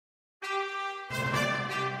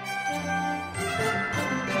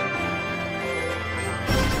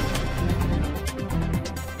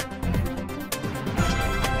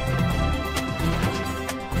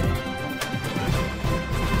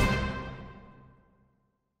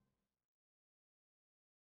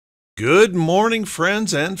Good morning,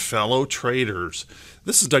 friends and fellow traders.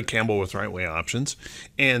 This is Doug Campbell with Right Way Options,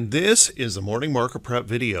 and this is the morning market prep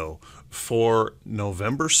video for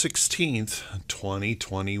November 16th,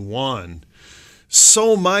 2021.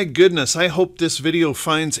 So my goodness, I hope this video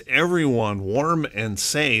finds everyone warm and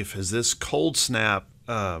safe as this cold snap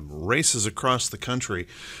races across the country,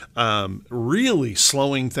 really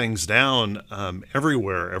slowing things down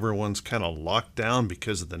everywhere. Everyone's kind of locked down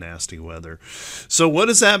because of the nasty weather. So what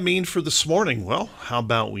does that mean for this morning? Well, how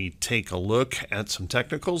about we take a look at some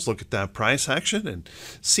technicals, look at that price action, and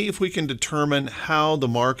see if we can determine how the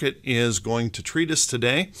market is going to treat us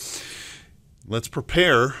today. Let's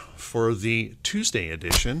prepare for the Tuesday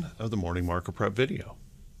edition of the Morning Market Prep video.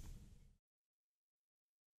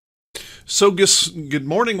 So good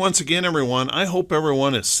morning once again, everyone. I hope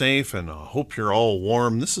everyone is safe and I hope you're all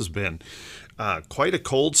warm. This has been quite a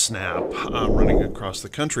cold snap running across the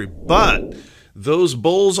country, but those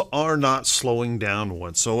bulls are not slowing down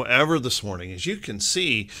whatsoever this morning. As you can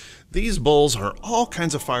see, these bulls are all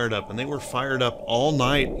kinds of fired up, and they were fired up all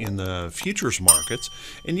night in the futures markets.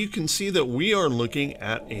 And you can see that we are looking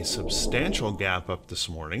at a substantial gap up this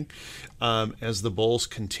morning as the bulls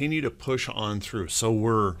continue to push on through. So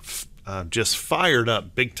we're just fired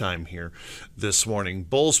up big time here this morning.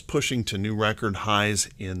 Bulls pushing to new record highs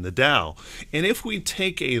in the Dow. And if we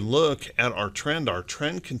take a look at our trend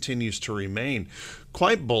continues to remain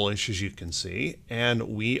quite bullish, as you can see, and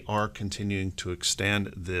we are continuing to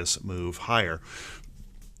extend this move higher.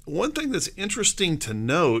 One thing that's interesting to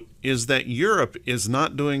note is that Europe is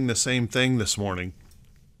not doing the same thing this morning.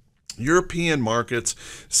 European markets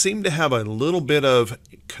seem to have a little bit of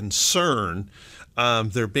concern.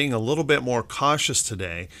 They're being a little bit more cautious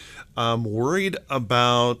today, worried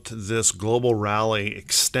about this global rally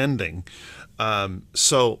extending.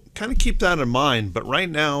 So kind of keep that in mind. But right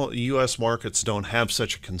now, U.S. markets don't have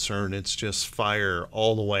such a concern. It's just fire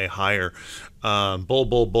all the way higher. Bull,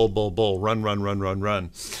 bull, bull, bull, bull, run, run, run, run,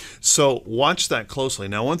 run. So watch that closely.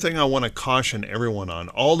 Now, one thing I want to caution everyone on,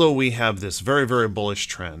 although we have this very, very bullish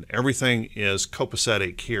trend, everything is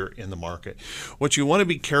copacetic here in the market. What you want to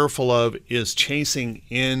be careful of is chasing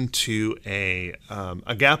into a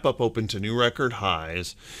gap up open to new record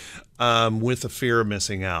highs with the fear of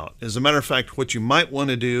missing out. As a matter of fact, what you might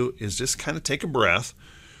want to do is just kind of take a breath.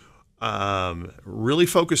 Really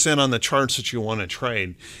focus in on the charts that you want to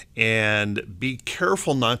trade and be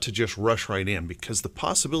careful not to just rush right in, because the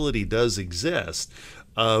possibility does exist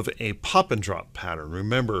of a pop and drop pattern.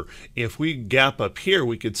 Remember, if we gap up here,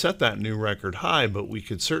 we could set that new record high, but we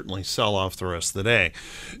could certainly sell off the rest of the day.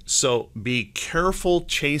 So be careful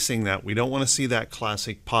chasing that. We don't want to see that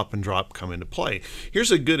classic pop and drop come into play.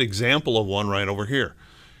 Here's a good example of one right over here.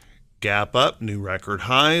 Gap up, new record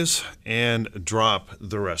highs, and drop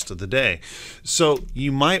the rest of the day. So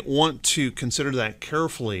you might want to consider that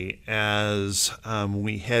carefully as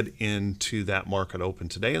we head into that market open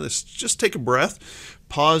today. Let's just take a breath,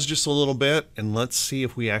 pause just a little bit, and let's see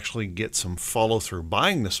if we actually get some follow-through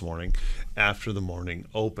buying this morning after the morning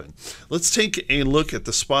open. Let's take a look at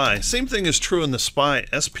the SPY. Same thing is true in the SPY.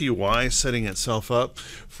 SPY setting itself up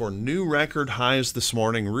for new record highs this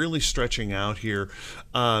morning, really stretching out here.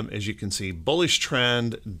 As you can see, bullish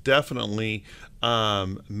trend, definitely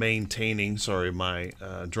maintaining. Sorry, my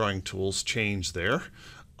drawing tools changed there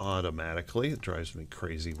automatically. It drives me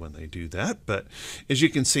crazy when they do that. But as you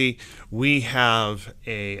can see, we have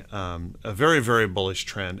a very, very bullish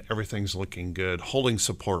trend. Everything's looking good, holding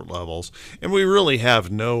support levels. And we really have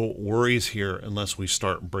no worries here unless we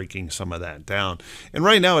start breaking some of that down. And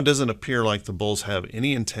right now, it doesn't appear like the bulls have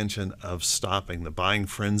any intention of stopping. The buying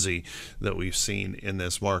frenzy that we've seen in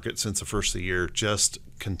this market since the first of the year just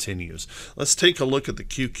continues. Let's take a look at the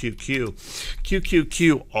QQQ.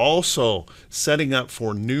 QQQ also setting up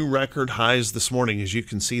for new record highs this morning. As you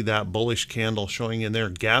can see, that bullish candle showing in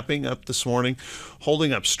there, gapping up this morning,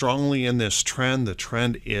 holding up strongly in this trend. The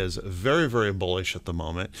trend is very, very bullish at the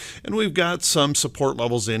moment. And we've got some support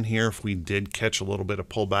levels in here if we did catch a little bit of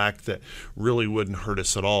pullback that really wouldn't hurt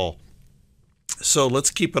us at all. So let's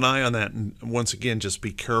keep an eye on that, and once again, just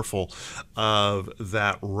be careful of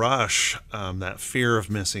that rush, that fear of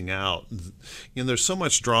missing out. You know, there's so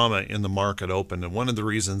much drama in the market open, and one of the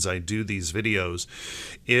reasons I do these videos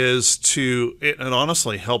is it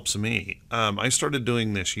honestly helps me. I started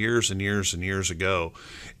doing this years and years and years ago,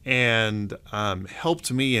 and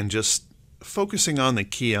helped me in just focusing on the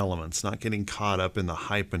key elements, not getting caught up in the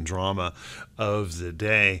hype and drama of the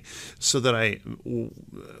day, so that I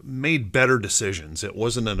made better decisions. It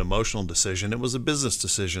wasn't an emotional decision, it was a business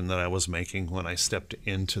decision that I was making when I stepped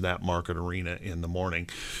into that market arena in the morning.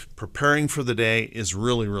 Preparing for the day is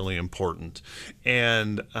really, really important.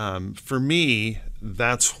 And for me,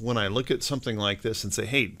 that's when I look at something like this and say,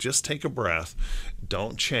 hey, just take a breath,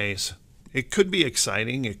 don't chase. It could be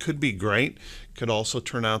exciting, it could be great, could also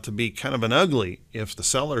turn out to be kind of an ugly if the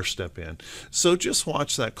sellers step in. So just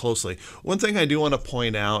watch that closely. One thing I do want to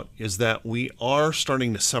point out is that we are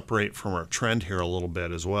starting to separate from our trend here a little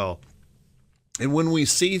bit as well. And when we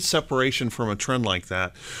see separation from a trend like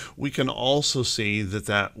that, we can also see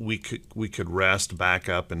that we could rest back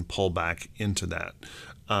up and pull back into that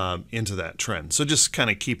trend. So just kind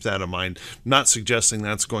of keep that in mind. I'm not suggesting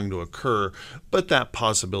that's going to occur, but that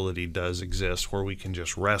possibility does exist where we can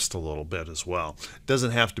just rest a little bit as well. It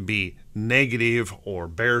doesn't have to be negative or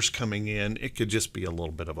bears coming in. It could just be a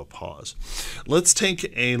little bit of a pause. Let's take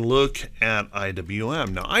a look at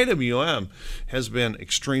IWM. Now, IWM has been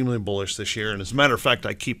extremely bullish this year, and as a matter of fact,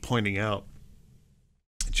 I keep pointing out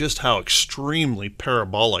just how extremely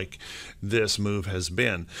parabolic this move has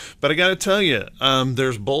been. But I got to tell you,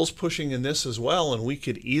 there's bulls pushing in this as well, and we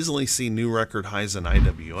could easily see new record highs in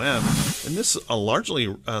IWM. And this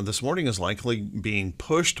largely this morning is likely being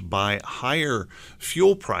pushed by higher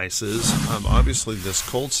fuel prices. Obviously, this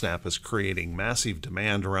cold snap is creating massive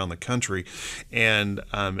demand around the country, and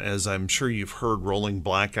as I'm sure you've heard, rolling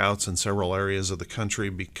blackouts in several areas of the country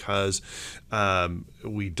because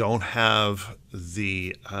we don't have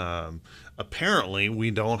the apparently we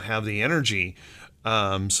don't have the energy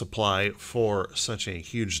supply for such a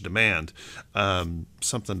huge demand.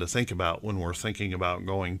 Something to think about when we're thinking about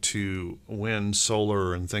going to wind,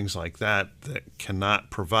 solar, and things like that cannot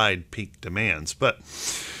provide peak demands. But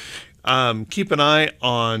keep an eye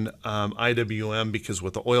on IWM, because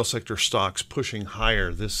with the oil sector stocks pushing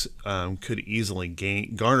higher, this could easily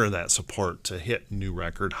garner that support to hit new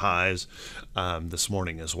record highs this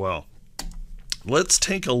morning as well. Let's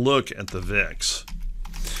take a look at the VIX.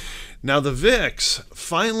 Now, the VIX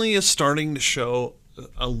finally is starting to show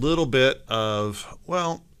a little bit of,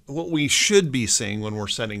 well, what we should be seeing when we're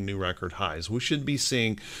setting new record highs. We should be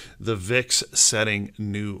seeing the VIX setting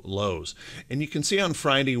new lows. And you can see on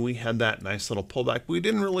Friday we had that nice little pullback. We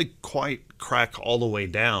didn't really quite crack all the way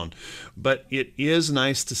down, but it is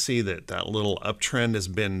nice to see that that little uptrend has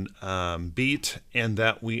been beat, and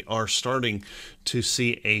that we are starting to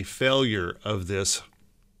see a failure of this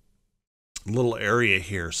little area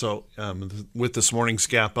here. So with this morning's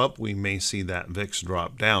gap up, we may see that VIX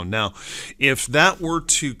drop down. Now, if that were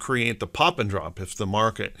to create the pop and drop, if the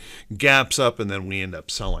market gaps up and then we end up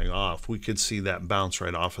selling off, we could see that bounce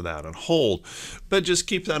right off of that and hold. But just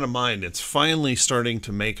keep that in mind. It's finally starting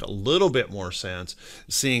to make a little bit more sense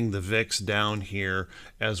seeing the VIX down here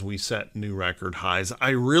as we set new record highs. I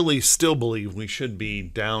really still believe we should be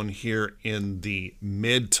down here in the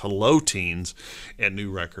mid to low teens at new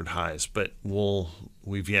record highs, but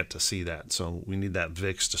we've yet to see that. So we need that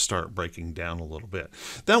VIX to start breaking down a little bit.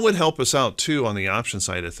 That would help us out too on the option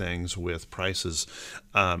side of things, with prices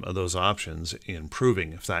of those options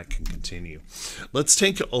improving if that can continue. Let's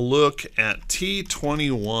take a look at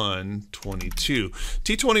T21.22.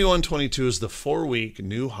 T21.22 is the 4-week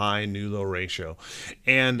new high, new low ratio.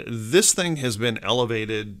 And this thing has been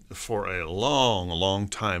elevated for a long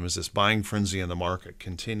time as this buying frenzy in the market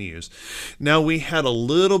continues. Now, we had a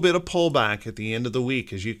little bit of pullback at the end of the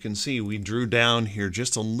week. As you can see, we drew down here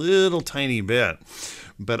just a little tiny bit.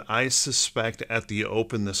 But I suspect at the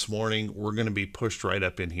open this morning, we're going to be pushed right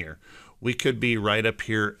up in here. We could be right up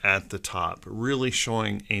here at the top, really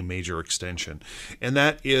showing a major extension. And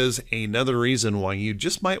that is another reason why you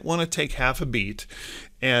just might want to take half a beat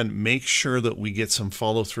and make sure that we get some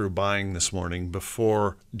follow-through buying this morning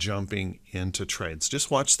before jumping into trades.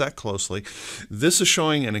 Just watch that closely. This is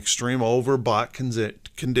showing an extreme overbought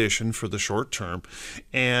condition for the short term,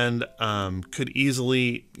 and could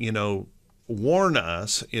easily, warn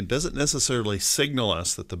us. It doesn't necessarily signal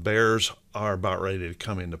us that the bears are about ready to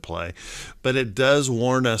come into play, but it does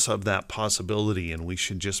warn us of that possibility, and we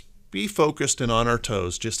should just be focused and on our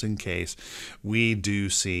toes just in case we do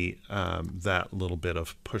see that little bit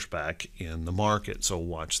of pushback in the market. So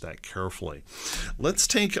watch that carefully. Let's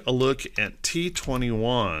take a look at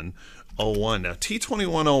T21.01. Now,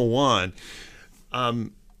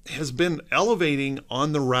 T21.01 has been elevating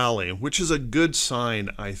on the rally, which is a good sign,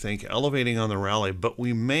 I think, elevating on the rally, but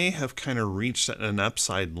we may have kind of reached an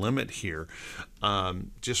upside limit here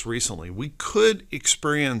just recently. We could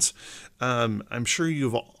experience, I'm sure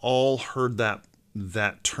you've all heard that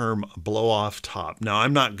that term blow off top. Now,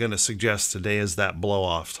 I'm not going to suggest today is that blow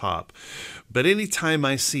off top, but anytime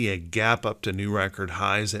I see a gap up to new record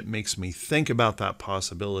highs, it makes me think about that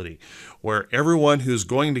possibility where everyone who's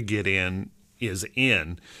going to get in is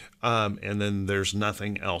in, and then there's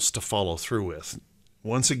nothing else to follow through with.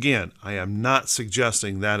 Once again, I am not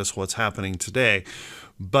suggesting that is what's happening today,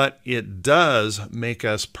 but it does make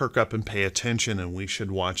us perk up and pay attention, and we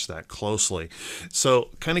should watch that closely. So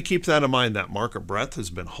kind of keep that in mind. That market breadth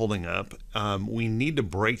has been holding up. We need to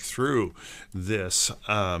break through this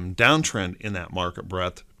downtrend in that market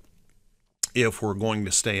breadth if we're going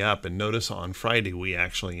to stay up. And notice on Friday, we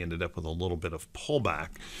actually ended up with a little bit of pullback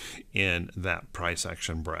in that price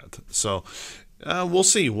action breadth. So we'll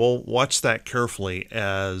see. We'll watch that carefully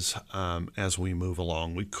as we move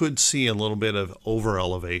along. We could see a little bit of over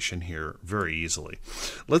elevation here very easily.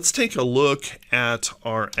 Let's take a look at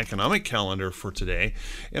our economic calendar for today.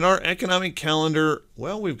 In our economic calendar,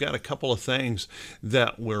 well, we've got a couple of things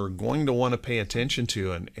that we're going to want to pay attention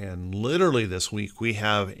to. And literally this week, we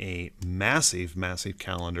have a massive, massive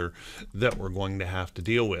calendar that we're going to have to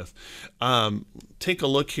deal with. Take a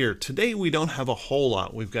look here. Today, we don't have a whole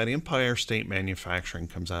lot. We've got Empire State Manufacturing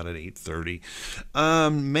comes out at 8:30.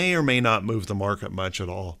 May or may not move the market much at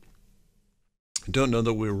all. Don't know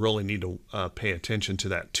that we really need to pay attention to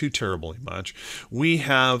that too terribly much. We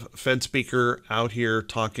have Fed speaker out here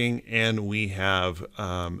talking, and we have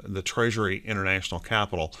the Treasury International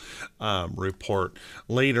Capital report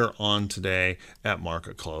later on today at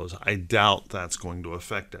market close. I doubt that's going to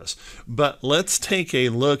affect us. But let's take a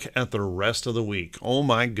look at the rest of the week. Oh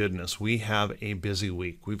my goodness, we have a busy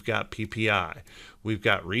week. We've got PPI. We've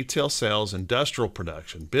got retail sales, industrial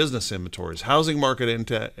production, business inventories, housing market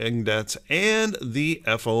index, and the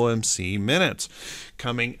FOMC minutes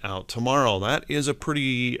coming out tomorrow. That is a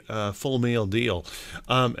pretty full meal deal,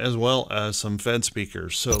 as well as some Fed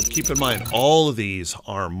speakers. So keep in mind, all of these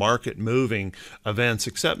are market moving events,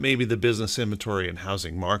 except maybe the business inventory and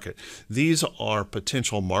housing market. These are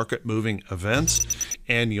potential market moving events,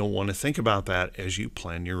 and you'll want to think about that as you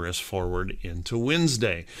plan your risk forward into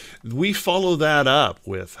Wednesday. We follow that up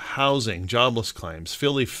with housing, jobless claims,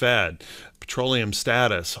 Philly Fed, petroleum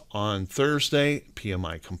status on Thursday,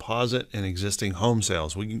 PMI composite, and existing home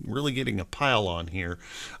sales. We're really getting a pile on here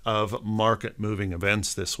of market moving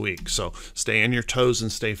events this week. So stay on your toes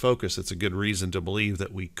and stay focused. It's a good reason to believe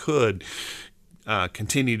that we could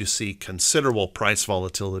continue to see considerable price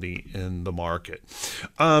volatility in the market.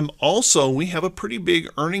 Also, we have a pretty big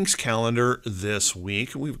earnings calendar this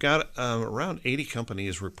week. We've got around 80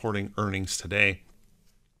 companies reporting earnings today.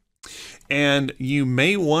 And you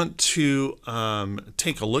may want to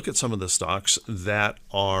take a look at some of the stocks that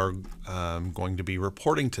are going to be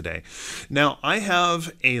reporting today. Now, I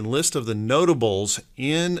have a list of the notables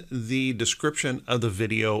in the description of the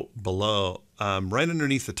video below. Right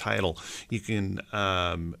underneath the title, you can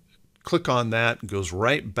click on that. It goes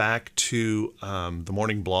right back to the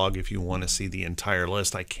morning blog if you want to see the entire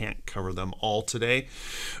list. I can't cover them all today,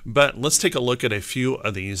 but let's take a look at a few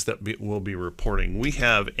of these that we'll be reporting. We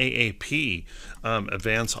have AAP,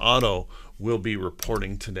 Advance Auto, will be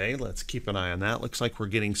reporting today. Let's keep an eye on that. Looks like we're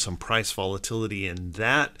getting some price volatility in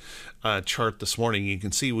that chart this morning. You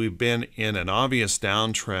can see we've been in an obvious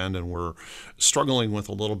downtrend, and we're struggling with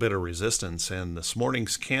a little bit of resistance. And this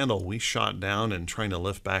morning's candle, we shot down and trying to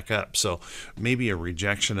lift back up. So maybe a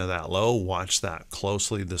rejection of that low. Watch that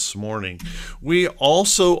closely this morning. We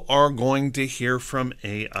also are going to hear from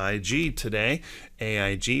AIG today.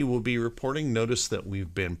 AIG will be reporting. Notice that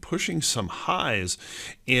we've been pushing some highs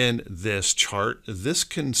in this chart. This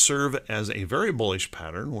can serve as a very bullish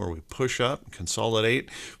pattern where we push up, consolidate.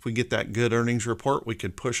 If we get that good earnings report, we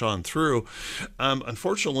could push on through.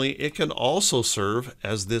 Unfortunately, it can also serve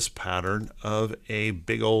as this pattern of a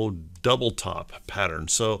big old double top pattern.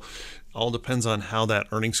 So all depends on how that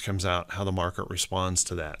earnings comes out, how the market responds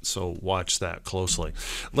to that. So watch that closely.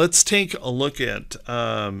 Let's take a look at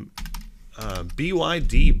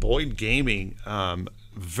BYD, Boyd Gaming,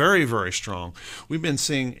 very, very strong. We've been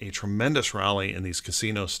seeing a tremendous rally in these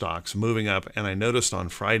casino stocks moving up, and I noticed on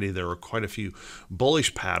Friday there were quite a few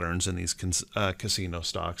bullish patterns in these casino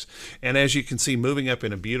stocks. And as you can see, moving up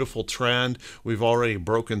in a beautiful trend. We've already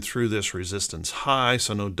broken through this resistance high,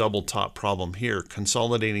 so no double top problem here.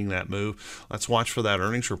 Consolidating that move. Let's watch for that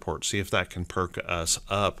earnings report, see if that can perk us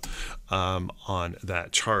up on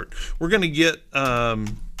that chart. We're going to get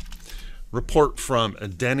report from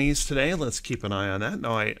Denny's today. Let's keep an eye on that.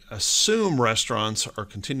 Now, I assume restaurants are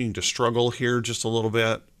continuing to struggle here just a little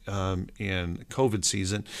bit. in COVID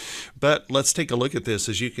season. But let's take a look at this.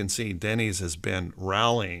 As you can see, Denny's has been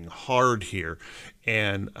rallying hard here.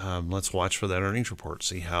 And let's watch for that earnings report,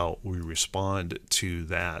 see how we respond to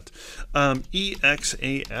that.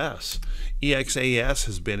 EXAS. EXAS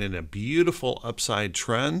has been in a beautiful upside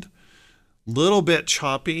trend. Little bit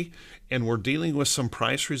choppy, and we're dealing with some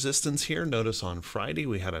price resistance here. Notice on Friday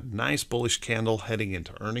we had a nice bullish candle heading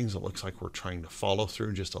into earnings. It looks like we're trying to follow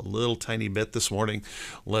through just a little tiny bit this morning.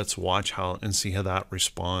 Let's watch how and see how that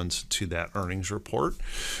responds to that earnings report.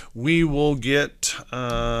 We will get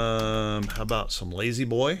how about some Lazy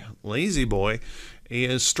Boy? Lazy Boy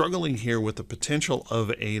is struggling here with the potential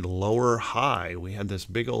of a lower high. We had this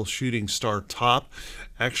big old shooting star top,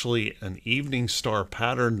 actually an evening star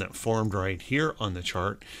pattern that formed right here on the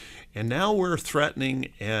chart. And now we're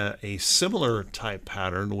threatening a similar type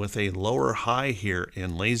pattern with a lower high here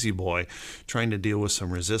in Lazy Boy, trying to deal with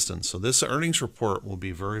some resistance. So this earnings report will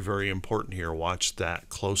be very, very important here. Watch that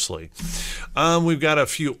closely. We've got a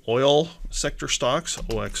few oil sector stocks.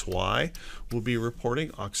 OXY will be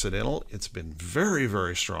reporting. Occidental, it's been very,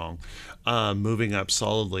 very strong, moving up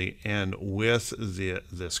solidly. And with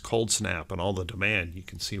this cold snap and all the demand, you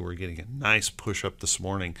can see we're getting a nice push up this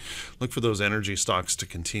morning. Look for those energy stocks to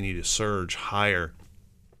continue to surge higher.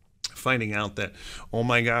 Finding out that, oh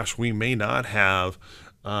my gosh, we may not have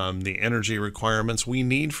the energy requirements we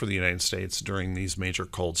need for the United States during these major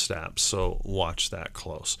cold snaps. So watch that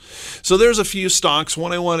close. So there's a few stocks.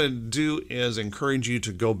 What I want to do is encourage you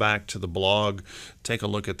to go back to the blog, take a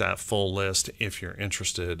look at that full list if you're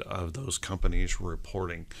interested of those companies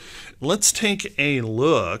reporting. Let's take a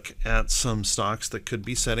look at some stocks that could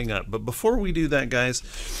be setting up. But before we do that,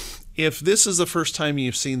 guys, if this is the first time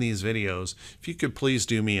you've seen these videos, if you could please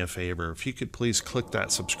do me a favor, if you could please click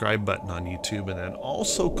that subscribe button on YouTube, and then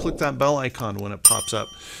also click that bell icon when it pops up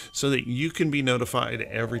so that you can be notified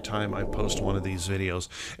every time I post one of these videos.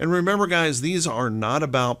 And remember, guys, these are not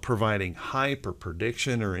about providing hype or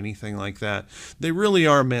prediction or anything like that. They really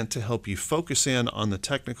are meant to help you focus in on the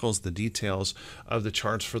technicals, the details of the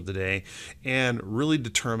charts for the day, and really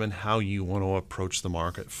determine how you want to approach the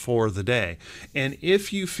market for the day. And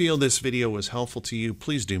if you feel this video was helpful to you,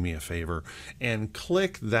 please do me a favor and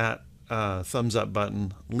click that thumbs up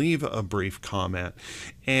button, leave a brief comment,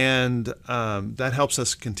 and that helps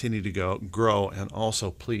us continue to grow. And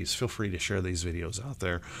also, please feel free to share these videos out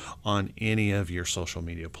there on any of your social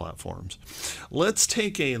media platforms. Let's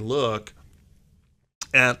take a look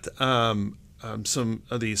at some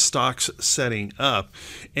of these stocks setting up,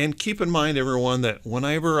 and keep in mind, everyone, that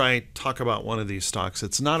whenever I talk about one of these stocks,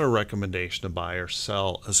 it's not a recommendation to buy or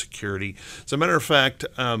sell a security. As a matter of fact,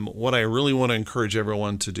 what I really want to encourage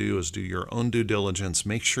everyone to do is do your own due diligence.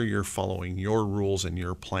 Make sure you're following your rules and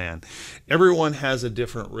your plan. Everyone has a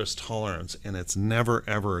different risk tolerance, and it's never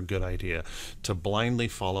ever a good idea to blindly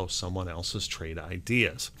follow someone else's trade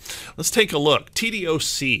ideas. Let's take a look.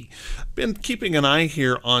 TDOC. Been keeping an eye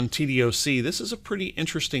here on TDOC. This is a pretty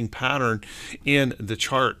interesting pattern in the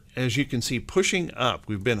chart. As you can see, pushing up.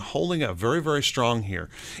 We've been holding up very, very strong here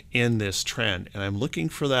in this trend, and I'm looking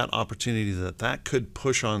for that opportunity that could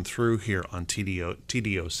push on through here on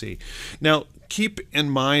TDOC. Now, keep in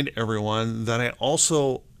mind, everyone, that I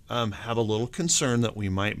also have a little concern that we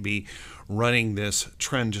might be running this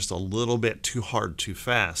trend just a little bit too hard, too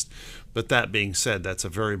fast. But that being said, that's a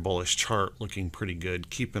very bullish chart, looking pretty good.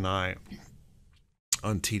 Keep an eye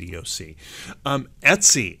on TDOC.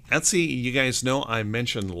 Etsy, you guys know I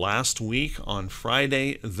mentioned last week on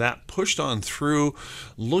Friday that pushed on through,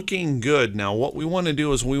 looking good. Now what we want to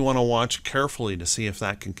do is we want to watch carefully to see if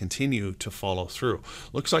that can continue to follow through.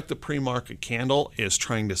 Looks like the pre-market candle is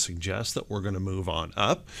trying to suggest that we're going to move on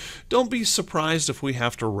up. Don't be surprised if we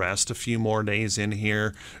have to rest a few more days in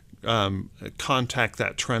here, contact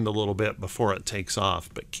that trend a little bit before it takes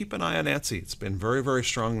off. But keep an eye on Etsy. It's been very, very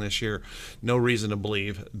strong this year. No reason to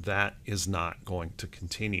believe that is not going to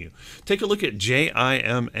continue. Take a look at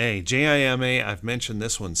JIMA. JIMA, I've mentioned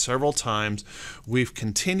this one several times. We've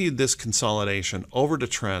continued this consolidation over to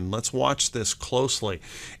trend. Let's watch this closely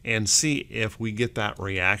and see if we get that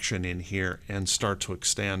reaction in here and start to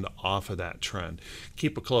extend off of that trend.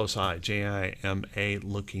 Keep a close eye. JIMA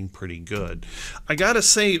looking pretty good. I gotta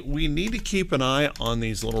say, we need to keep an eye on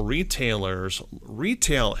these little retailers.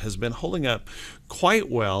 Retail has been holding up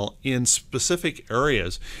quite well in specific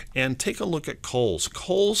areas. And take a look at Kohl's.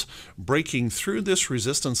 Kohl's breaking through this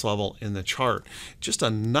resistance level in the chart. Just a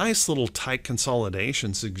nice little tight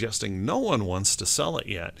consolidation suggesting no one wants to sell it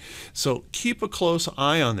yet. So keep a close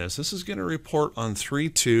eye on this. This is going to report on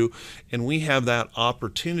 3/2, and we have that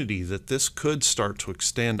opportunity that this could start to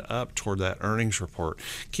extend up toward that earnings report.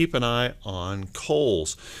 Keep an eye on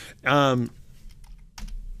Kohl's. I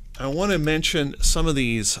want to mention some of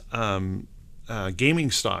these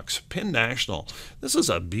gaming stocks. Penn National, this is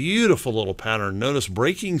a beautiful little pattern. Notice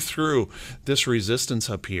breaking through this resistance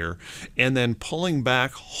up here and then pulling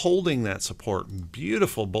back, holding that support.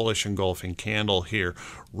 Beautiful bullish engulfing candle here,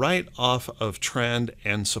 right off of trend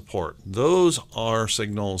and support. Those are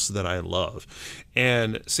signals that I love.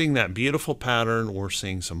 And seeing that beautiful pattern, we're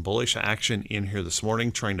seeing some bullish action in here this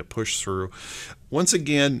morning, trying to push through. Once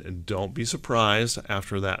again, don't be surprised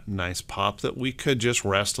after that nice pop that we could just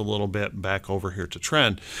rest a little bit back over here to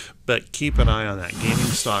trend. But keep an eye on that.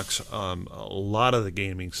 Gaming stocks, a lot of the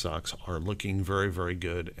gaming stocks are looking very, very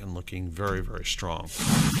good and looking very, very strong.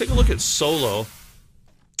 Take a look at Solo.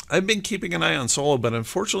 I've been keeping an eye on Solo, but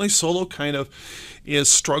unfortunately Solo kind of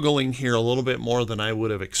is struggling here a little bit more than I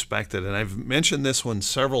would have expected. And I've mentioned this one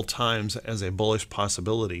several times as a bullish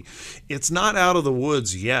possibility. It's not out of the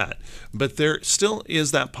woods yet, but there still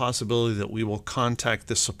is that possibility that we will contact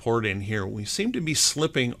the support in here. We seem to be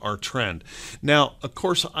slipping our trend. Now, of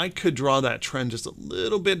course, I could draw that trend just a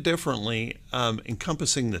little bit differently,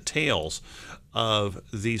 encompassing the tails of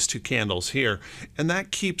these two candles here, and that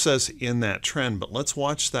keeps us in that trend. But let's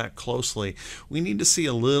watch that closely. We need to see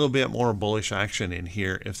a little bit more bullish action in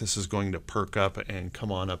here if this is going to perk up and come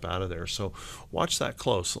on up out of there. So watch that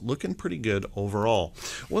close. Looking pretty good overall.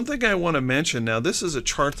 One thing I want to mention now, this is a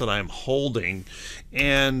chart that I'm holding,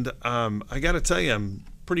 and I got to tell you, I'm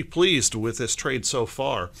pretty pleased with this trade so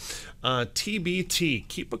far. TBT,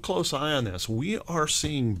 keep a close eye on this. We are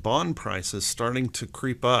seeing bond prices starting to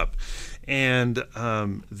creep up, and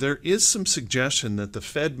there is some suggestion that the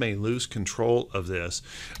Fed may lose control of this.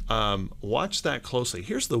 Watch that closely.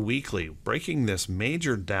 Here's the weekly breaking this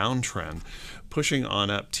major downtrend, pushing on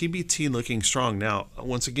up. TBT looking strong. Now,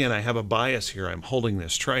 once again, I have a bias here. I'm holding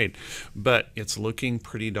this trade, but it's looking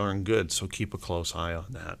pretty darn good, so keep a close eye on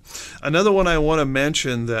that. Another one I want to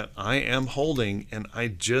mention that I am holding, and I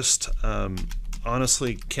just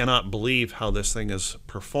honestly cannot believe how this thing has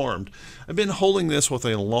performed. I've been holding this with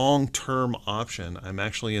a long-term option. I'm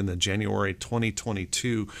actually in the January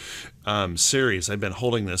 2022 series. I've been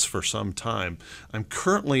holding this for some time. I'm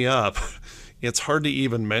currently up. It's hard to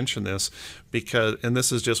even mention this because, and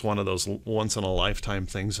this is just one of those once in a lifetime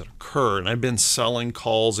things that occur. And I've been selling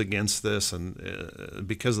calls against this, and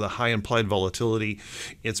because of the high implied volatility,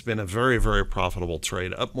 it's been a very, very profitable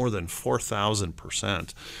trade, up more than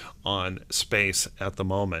 4,000% on space at the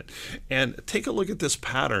moment. And take a look at this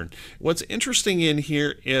pattern. What's interesting in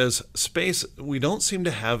here is space, we don't seem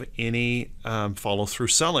to have any follow through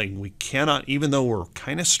selling. We cannot, even though we're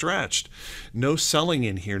kind of stretched, no selling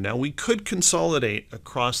in here. Now we could consolidate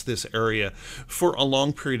across this area for a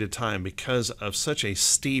long period of time because of such a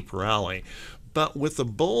steep rally. But with the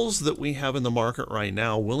bulls that we have in the market right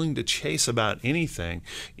now willing to chase about anything,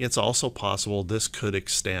 it's also possible this could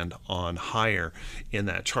extend on higher in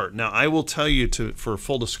that chart. Now, I will tell you, for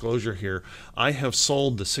full disclosure here, I have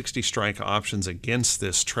sold the 60 strike options against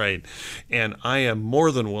this trade, and I am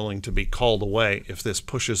more than willing to be called away if this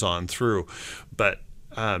pushes on through. But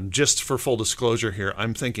just for full disclosure here,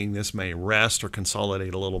 I'm thinking this may rest or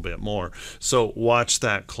consolidate a little bit more. So watch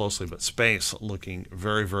that closely, but space looking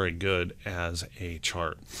very, very good as a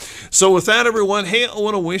chart. So with that, everyone, hey, I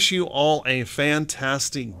want to wish you all a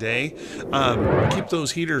fantastic day. Keep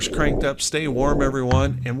those heaters cranked up, stay warm,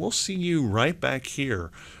 everyone, and we'll see you right back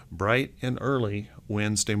here bright and early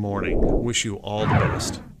Wednesday morning. Wish you all the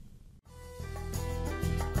best.